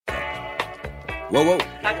Whoa.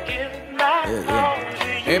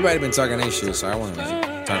 Yeah. Everybody been talking that shit, so I want to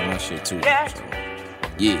talk my shit too. So,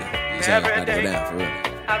 yeah, that's how I got to go down for real.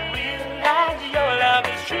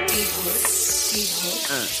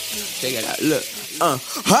 Check it out, look.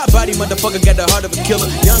 Hot body motherfucker got the heart of a killer.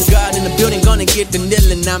 Young God in the building, gonna get the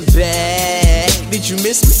nailing. I'm back. Did you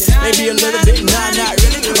miss me? Maybe a little bit, nah, not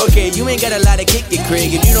really. Okay, you ain't got a lot of kick it,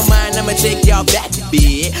 Craig. If you don't mind, I'ma take y'all back a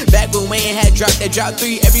bit. Back when Wayne had dropped that drop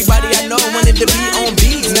 3, everybody I know wanted to be on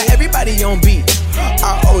beats. Now everybody on beat.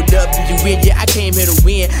 R-O-W win, yeah, I came here to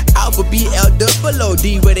win. Alpha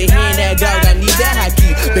B-L-double-O-D with a hand that dog, I need that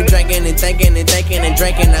hockey. Been drinking and thinking and thinking and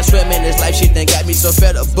drinking. I swear, man, this life shit done got me so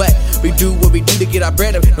fed up. But we do what we do to get our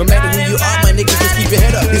bread up. No matter who you are, my niggas, just keep your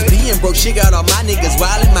head up. This being broke shit got all my niggas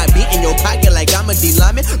wildin'. My beat in your pocket like I'm a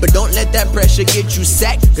D-lineman. But don't let that pressure get you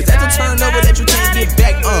sacked, cause that's a turnover that you can't get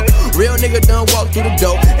back. Real nigga done walk through the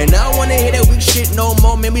door, and I don't wanna hear that weak shit no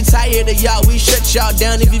more. Man, we tired of y'all, we shut y'all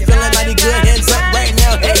down. If you feelin' mighty good, hands up right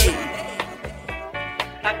now, hey.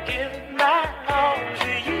 I give my all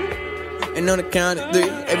to you. And on the count of 3,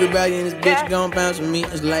 everybody in this bitch gon' bounce with me.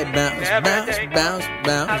 It's like bounce, bounce, bounce,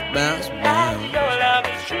 bounce, bounce, bounce.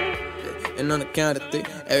 And on the count of 3,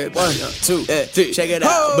 everybody 1, 2, 3, check it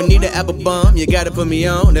out. Bonita apple bomb, you gotta put me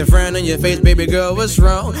on. That frown on your face, baby girl, what's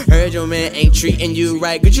wrong? Heard your man ain't treating you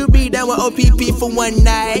right. Could you be down with OPP for one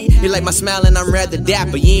night? You like my smile and I'm rather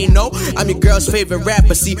dapper. You ain't know I'm your girl's favorite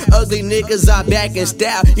rapper. See, ugly niggas are back in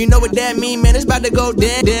style. You know what that mean, man? It's about to go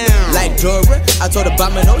down. Like Dora, I told her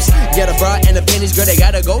Domino's. Yeah, the bra and the pennies, girl, they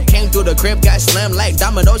gotta go. Came through the crib, got slammed like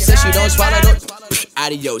Domino's. Said she don't swallow those.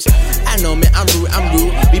 Adios. I know, man, I'm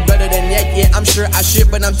rude. Be better than that, yeah, I'm sure I should.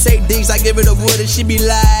 But I'm take digs, I give it a wood and she be like,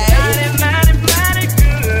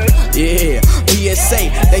 yeah,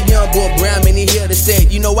 PSA, that young boy Brown, man, he here to stay.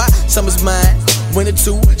 You know why? Summer's mine, winter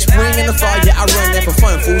 2, spring and the fall, yeah, I run that for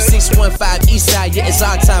fun, fool. 615 Eastside, yeah, it's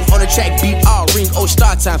our time. On the track, beat all, ring,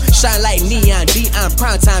 star time. Shine like neon, Dion,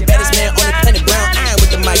 prime time. Baddest man on the planet, brown iron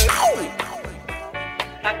with the mic.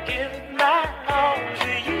 I give my all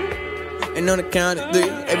to you. And on the count of 3,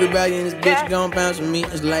 everybody in this bitch gon' bounce with me.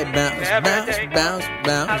 It's like bounce, bounce, bounce,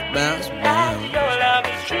 bounce, bounce,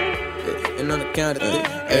 bounce. And on the count of 3,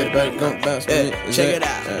 everybody gon' bounce with me. Check it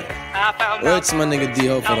out. Word to my nigga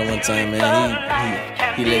D-Ho for the one time,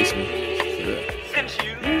 man. He laced me. Since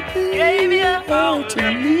you gave your all to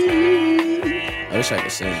me. I wish I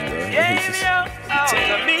could sing, bro. Gave your all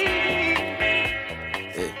to me.